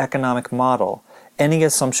hard economic model, any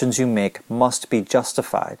assumptions you make must be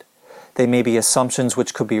justified. They may be assumptions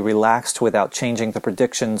which could be relaxed without changing the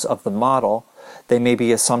predictions of the model. They may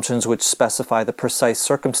be assumptions which specify the precise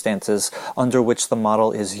circumstances under which the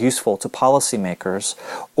model is useful to policymakers,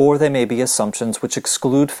 or they may be assumptions which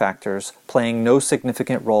exclude factors playing no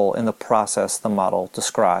significant role in the process the model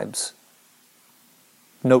describes.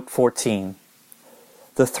 Note 14.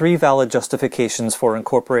 The 3 valid justifications for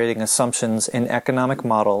incorporating assumptions in economic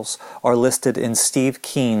models are listed in Steve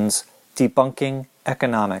Keen's Debunking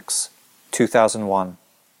Economics, 2001.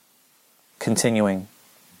 Continuing.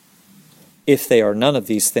 If they are none of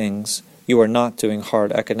these things, you are not doing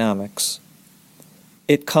hard economics.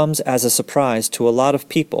 It comes as a surprise to a lot of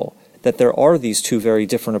people that there are these 2 very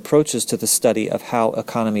different approaches to the study of how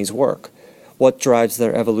economies work, what drives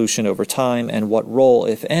their evolution over time, and what role,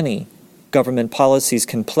 if any, government policies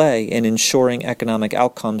can play in ensuring economic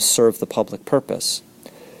outcomes serve the public purpose.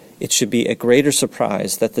 It should be a greater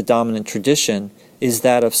surprise that the dominant tradition is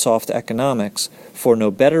that of soft economics for no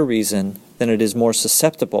better reason than it is more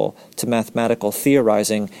susceptible to mathematical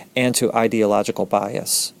theorizing and to ideological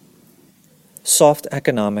bias. Soft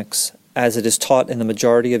economics, as it is taught in the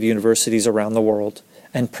majority of universities around the world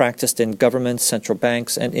and practiced in governments, central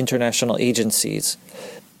banks, and international agencies,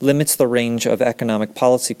 limits the range of economic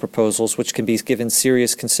policy proposals which can be given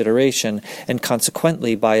serious consideration and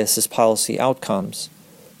consequently biases policy outcomes.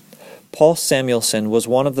 Paul Samuelson was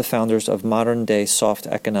one of the founders of modern-day soft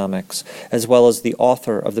economics, as well as the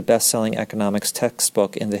author of the best-selling economics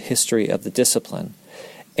textbook in the history of the discipline,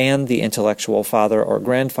 and the intellectual father or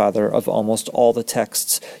grandfather of almost all the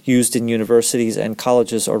texts used in universities and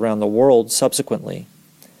colleges around the world subsequently.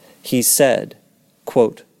 He said,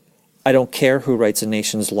 quote, "I don't care who writes a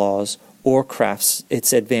nation's laws or crafts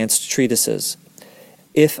its advanced treatises,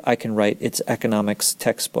 if I can write its economics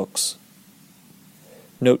textbooks."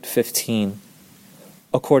 Note 15.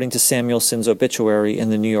 According to Samuelson's obituary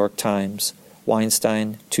in the New York Times,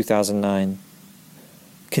 Weinstein, 2009.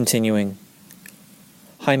 Continuing.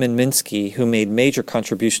 Hyman Minsky, who made major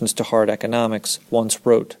contributions to hard economics, once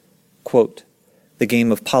wrote, quote, "The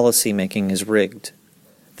game of policy making is rigged.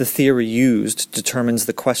 The theory used determines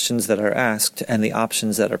the questions that are asked and the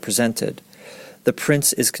options that are presented. The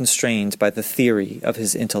prince is constrained by the theory of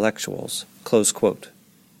his intellectuals." Close quote.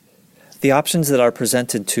 The options that are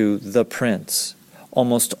presented to the prince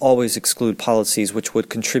almost always exclude policies which would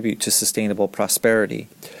contribute to sustainable prosperity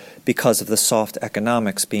because of the soft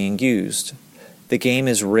economics being used. The game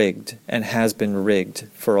is rigged and has been rigged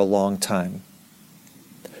for a long time.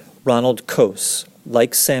 Ronald Coase,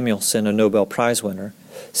 like Samuelson, a Nobel Prize winner,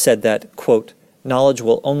 said that, quote, "Knowledge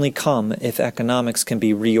will only come if economics can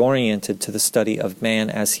be reoriented to the study of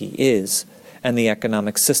man as he is and the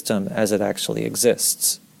economic system as it actually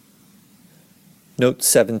exists." Note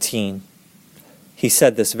 17. He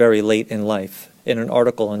said this very late in life in an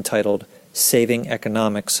article entitled "Saving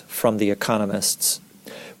Economics from the Economists,"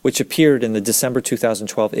 which appeared in the December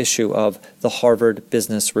 2012 issue of the Harvard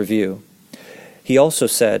Business Review. He also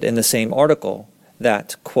said in the same article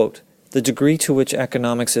that, quote, "The degree to which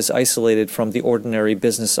economics is isolated from the ordinary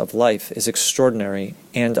business of life is extraordinary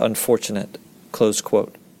and unfortunate," close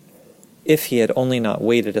quote. If he had only not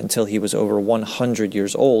waited until he was over 100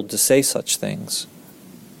 years old to say such things.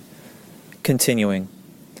 Continuing.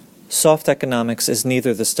 Soft economics is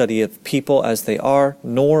neither the study of people as they are,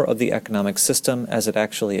 nor of the economic system as it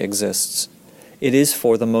actually exists. It is,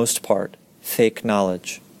 for the most part, fake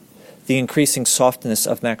knowledge. the increasing softness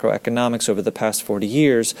of macroeconomics over the past 40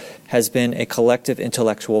 years has been a collective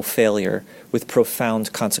intellectual failure with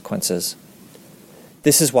profound consequences.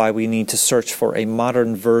 This is why we need to search for a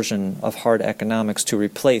modern version of hard economics to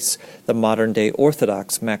replace the modern-day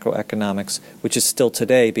orthodox macroeconomics, which is still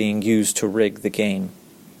today being used to rig the game.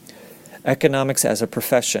 Economics as a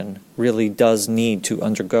profession really does need to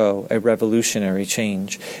undergo a revolutionary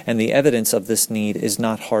change, and the evidence of this need is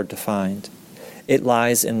not hard to find. It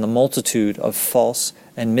lies in the multitude of false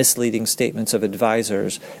and misleading statements of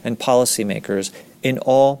advisors and policymakers in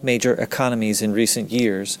all major economies in recent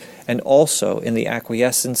years, and also in the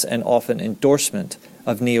acquiescence and often endorsement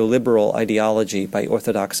of neoliberal ideology by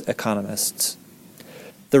orthodox economists.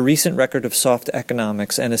 The recent record of soft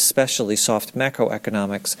economics, and especially soft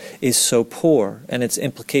macroeconomics, is so poor and its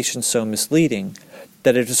implications so misleading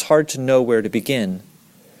that it is hard to know where to begin.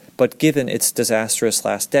 But given its disastrous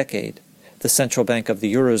last decade, the central bank of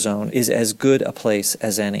the Eurozone is as good a place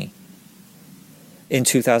as any. In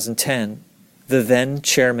 2010, the then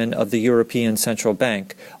chairman of the European Central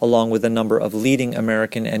Bank, along with a number of leading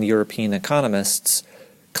American and European economists,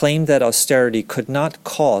 claimed that austerity could not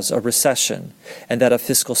cause a recession and that a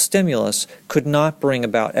fiscal stimulus could not bring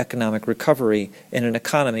about economic recovery in an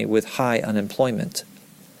economy with high unemployment.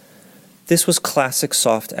 This was classic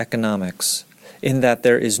soft economics, in that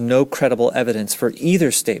there is no credible evidence for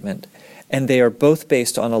either statement, and they are both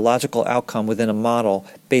based on a logical outcome within a model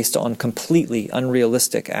based on completely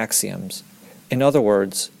unrealistic axioms. In other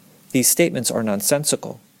words, these statements are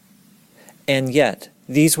nonsensical. And yet,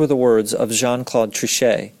 these were the words of Jean-Claude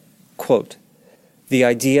Trichet, quote, "The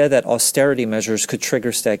idea that austerity measures could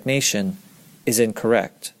trigger stagnation is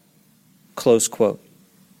incorrect," close quote.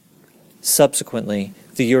 Subsequently,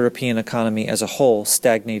 the European economy as a whole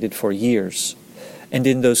stagnated for years, and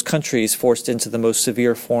in those countries forced into the most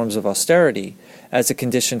severe forms of austerity as a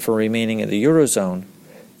condition for remaining in the Eurozone,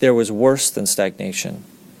 there was worse than stagnation.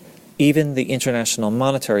 Even the International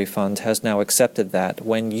Monetary Fund has now accepted that,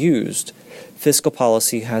 when used, fiscal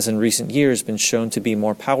policy has in recent years been shown to be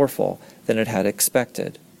more powerful than it had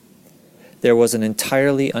expected. There was an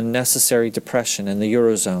entirely unnecessary depression in the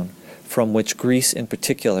Eurozone, from which Greece in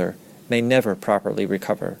particular may never properly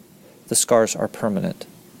recover. The scars are permanent.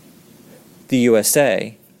 The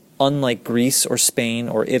USA, unlike Greece or Spain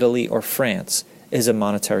or Italy or France, is a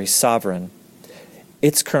monetary sovereign.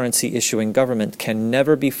 Its currency-issuing government can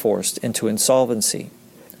never be forced into insolvency.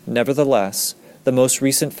 Nevertheless, the most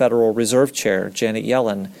recent Federal Reserve Chair, Janet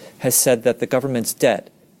Yellen, has said that the government's debt,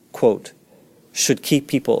 quote, "should keep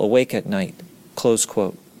people awake at night," close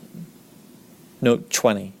quote. Note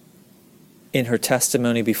 20. In her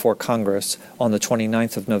testimony before Congress on the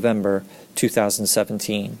 29th of November,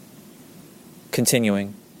 2017.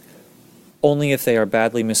 Continuing, "Only if they are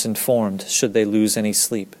badly misinformed should they lose any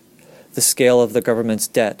sleep. The scale of the government's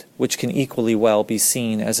debt, which can equally well be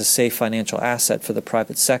seen as a safe financial asset for the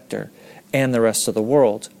private sector and the rest of the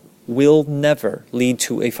world, will never lead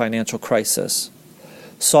to a financial crisis.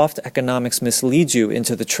 Soft economics misleads you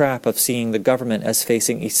into the trap of seeing the government as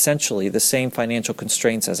facing essentially the same financial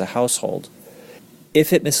constraints as a household.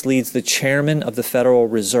 If it misleads the chairman of the Federal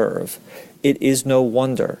Reserve, it is no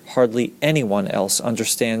wonder hardly anyone else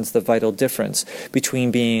understands the vital difference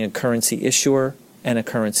between being a currency issuer and a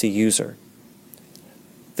currency user."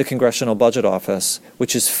 The Congressional Budget Office,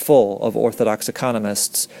 which is full of orthodox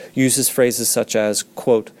economists, uses phrases such as,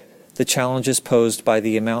 quote, "the challenges posed by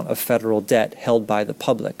the amount of federal debt held by the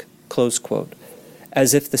public," close quote,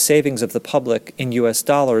 as if the savings of the public in US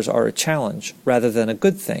dollars are a challenge rather than a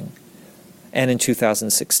good thing, and in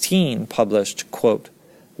 2016 published, quote,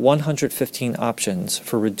 115 options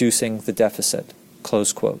for reducing the deficit,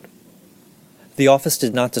 close quote. The office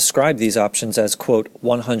did not describe these options as, quote,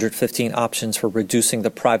 115 options for reducing the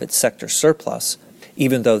private sector surplus,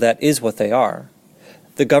 even though that is what they are.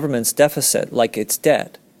 The government's deficit, like its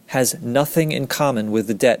debt, has nothing in common with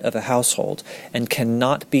the debt of a household and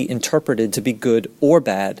cannot be interpreted to be good or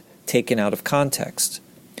bad taken out of context.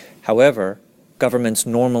 However, governments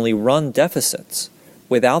normally run deficits.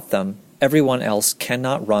 Without them, everyone else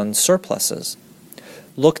cannot run surpluses.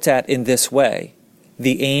 Looked at in this way,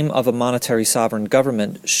 the aim of a monetary sovereign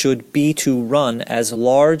government should be to run as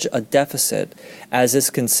large a deficit as is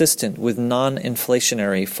consistent with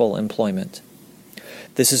non-inflationary full employment.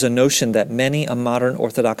 This is a notion that many a modern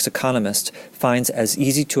orthodox economist finds as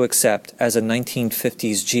easy to accept as a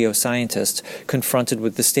 1950s geoscientist confronted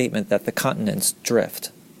with the statement that the continents drift.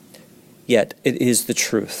 Yet it is the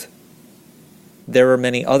truth. There are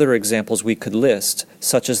many other examples we could list,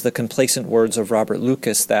 such as the complacent words of Robert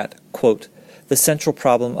Lucas that, quote, the central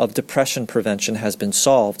problem of depression prevention has been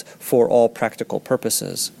solved for all practical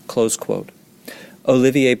purposes, close quote.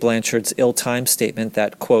 Olivier Blanchard's ill-timed statement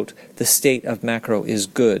that, quote, the state of macro is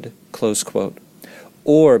good, close quote.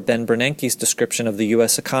 Or Ben Bernanke's description of the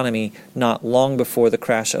U.S. economy not long before the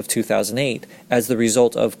crash of 2008 as the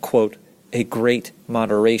result of, quote, a great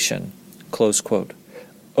moderation, close quote,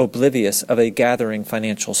 oblivious of a gathering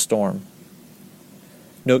financial storm.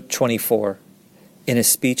 Note 24. In a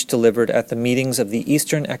speech delivered at the meetings of the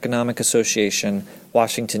Eastern Economic Association,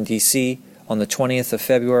 Washington, D.C., on the 20th of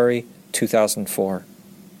February, 2004.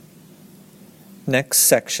 Next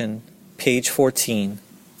section, page 14.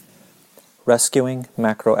 Rescuing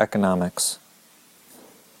Macroeconomics.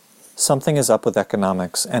 Something is up with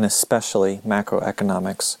economics, and especially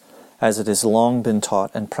macroeconomics, as it has long been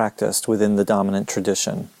taught and practiced within the dominant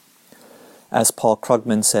tradition. As Paul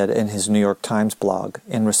Krugman said in his New York Times blog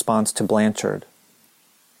in response to Blanchard,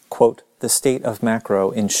 quote, the state of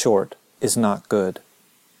macro, in short, is not good.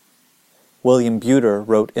 William Buter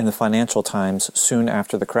wrote in the Financial Times soon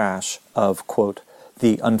after the crash of, quote,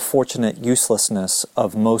 the unfortunate uselessness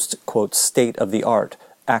of most, quote, state-of-the-art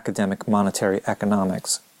academic monetary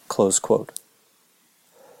economics, close quote.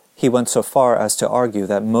 He went so far as to argue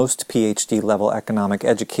that most PhD-level economic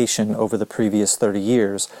education over the previous 30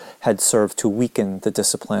 years had served to weaken the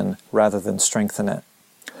discipline rather than strengthen it.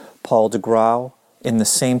 Paul de Grau, in the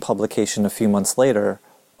same publication a few months later,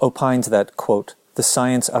 opined that, quote, the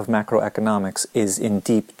science of macroeconomics is in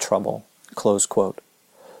deep trouble, close quote.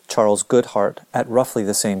 Charles Goodhart, at roughly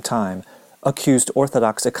the same time, accused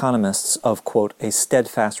orthodox economists of, quote, a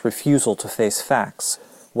steadfast refusal to face facts,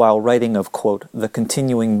 while writing of, quote, the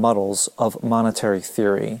continuing muddles of monetary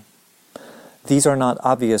theory. These are not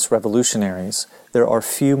obvious revolutionaries. There are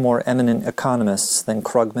few more eminent economists than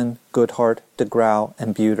Krugman, Goodhart, de Grau,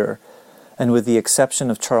 and Buter, and with the exception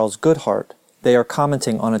of Charles Goodhart, they are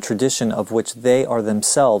commenting on a tradition of which they are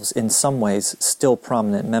themselves in some ways still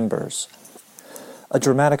prominent members. A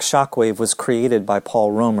dramatic shockwave was created by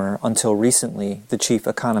Paul Romer, until recently the chief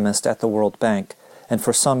economist at the World Bank, and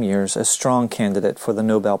for some years a strong candidate for the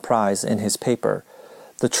Nobel Prize in his paper,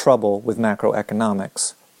 The Trouble with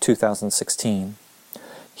Macroeconomics, 2016.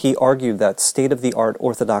 He argued that state-of-the-art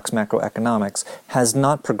orthodox macroeconomics has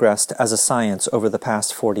not progressed as a science over the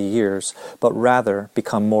past 40 years, but rather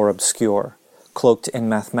become more obscure, cloaked in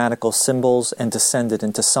mathematical symbols and descended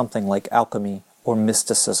into something like alchemy or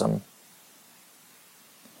mysticism.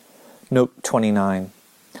 Note 29.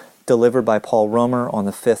 Delivered by Paul Romer on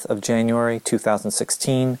the 5th of January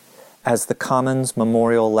 2016 as the Commons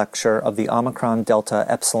Memorial Lecture of the Omicron Delta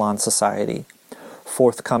Epsilon Society,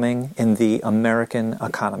 forthcoming in the American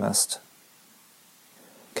Economist.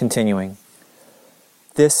 Continuing.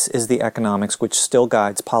 This is the economics which still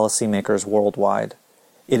guides policymakers worldwide.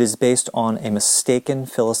 It is based on a mistaken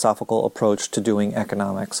philosophical approach to doing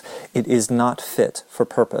economics. It is not fit for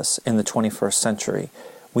purpose in the 21st century.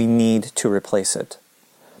 We need to replace it.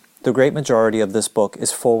 The great majority of this book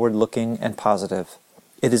is forward-looking and positive.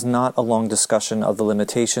 It is not a long discussion of the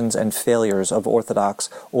limitations and failures of orthodox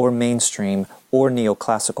or mainstream or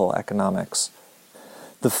neoclassical economics.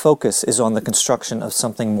 The focus is on the construction of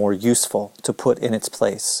something more useful to put in its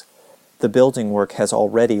place. The building work has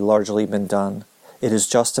already largely been done. It is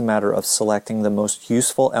just a matter of selecting the most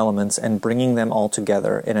useful elements and bringing them all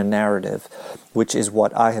together in a narrative, which is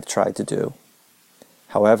what I have tried to do.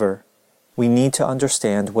 However, we need to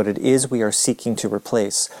understand what it is we are seeking to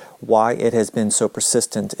replace, why it has been so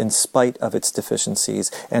persistent in spite of its deficiencies,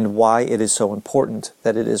 and why it is so important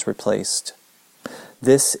that it is replaced.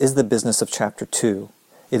 This is the business of Chapter 2.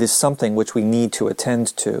 It is something which we need to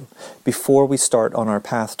attend to before we start on our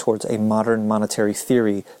path towards a modern monetary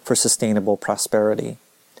theory for sustainable prosperity.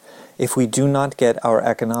 If we do not get our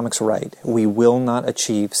economics right, we will not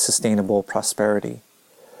achieve sustainable prosperity.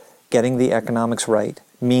 Getting the economics right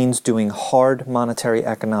means doing hard monetary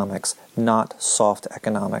economics, not soft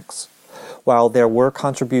economics. While there were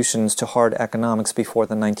contributions to hard economics before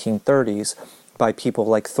the 1930s by people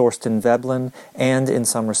like Thorstein Veblen and, in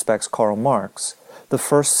some respects, Karl Marx, the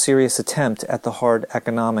first serious attempt at the hard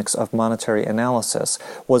economics of monetary analysis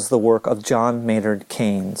was the work of John Maynard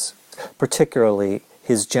Keynes, particularly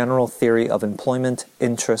his general theory of employment,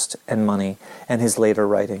 interest, and money, and his later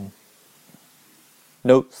writing.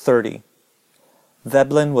 Note 30.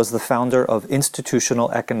 Veblen was the founder of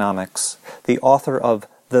institutional economics, the author of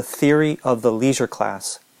The Theory of the Leisure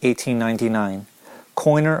Class, 1899,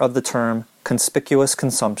 coiner of the term conspicuous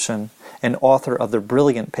consumption, and author of the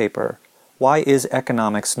brilliant paper, Why is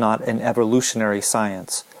Economics Not an Evolutionary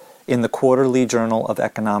Science?, in the Quarterly Journal of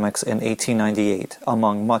Economics in 1898,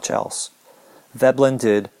 among much else. Veblen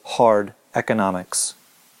did hard Economics.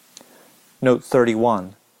 Note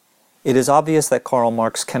 31. It is obvious that Karl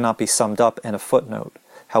Marx cannot be summed up in a footnote.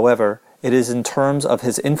 However, it is in terms of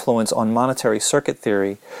his influence on monetary circuit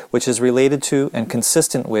theory, which is related to and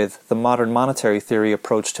consistent with the modern monetary theory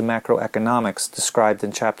approach to macroeconomics described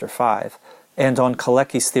in Chapter 5, and on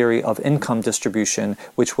Kalecki's theory of income distribution,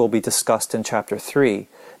 which will be discussed in Chapter 3,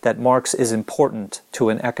 that Marx is important to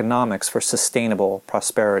an economics for sustainable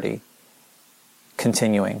prosperity.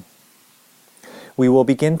 Continuing. We will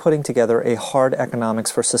begin putting together a hard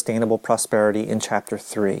economics for sustainable prosperity in Chapter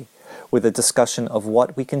 3, with a discussion of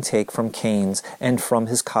what we can take from Keynes and from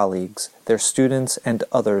his colleagues, their students, and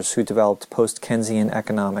others who developed post-Keynesian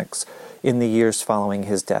economics in the years following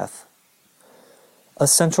his death. A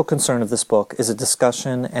central concern of this book is a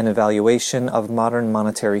discussion and evaluation of modern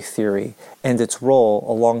monetary theory and its role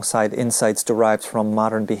alongside insights derived from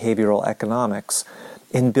modern behavioral economics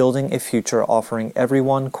in building a future offering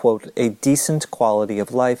everyone, quote, a decent quality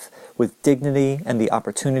of life with dignity and the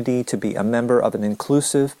opportunity to be a member of an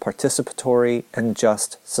inclusive, participatory, and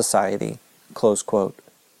just society, close quote.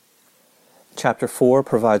 Chapter 4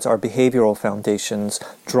 provides our behavioral foundations,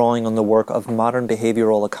 drawing on the work of modern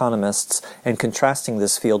behavioral economists and contrasting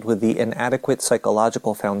this field with the inadequate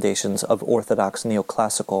psychological foundations of orthodox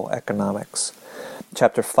neoclassical economics.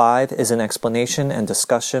 Chapter 5 is an explanation and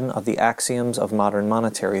discussion of the axioms of modern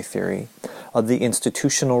monetary theory, of the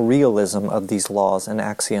institutional realism of these laws and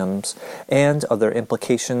axioms, and of their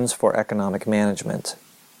implications for economic management.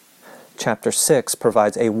 Chapter 6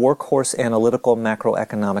 provides a workhorse analytical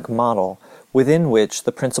macroeconomic model within which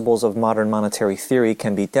the principles of modern monetary theory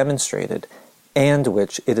can be demonstrated, and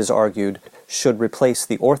which, it is argued, should replace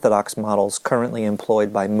the orthodox models currently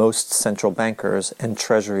employed by most central bankers and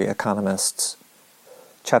treasury economists.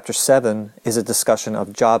 Chapter 7 is a discussion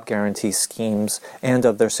of job guarantee schemes and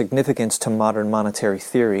of their significance to modern monetary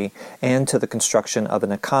theory and to the construction of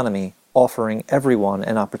an economy offering everyone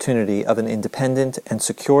an opportunity of an independent and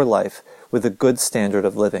secure life with a good standard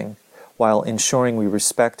of living, while ensuring we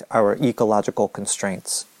respect our ecological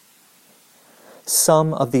constraints.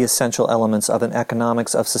 Some of the essential elements of an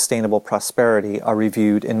economics of sustainable prosperity are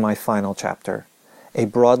reviewed in my final chapter. A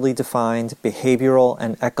broadly defined behavioral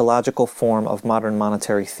and ecological form of modern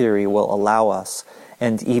monetary theory will allow us,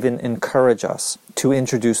 and even encourage us, to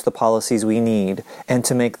introduce the policies we need and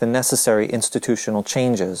to make the necessary institutional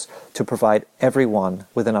changes to provide everyone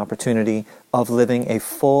with an opportunity of living a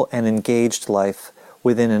full and engaged life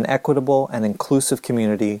within an equitable and inclusive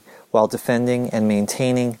community while defending and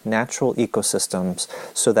maintaining natural ecosystems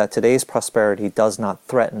so that today's prosperity does not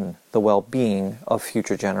threaten the well-being of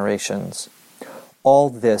future generations. All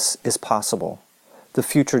this is possible. The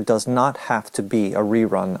future does not have to be a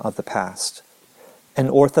rerun of the past. An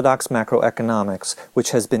orthodox macroeconomics,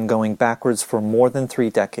 which has been going backwards for more than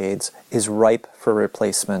 3 decades, is ripe for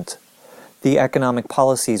replacement. The economic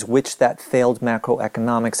policies which that failed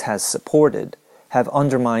macroeconomics has supported have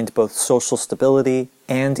undermined both social stability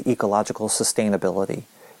and ecological sustainability.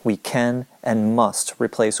 We can and must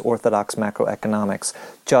replace orthodox macroeconomics,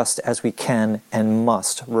 just as we can and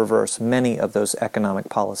must reverse many of those economic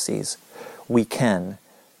policies. We can,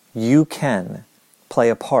 you can, play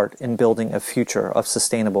a part in building a future of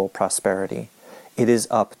sustainable prosperity. It is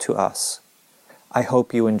up to us. I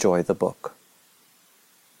hope you enjoy the book.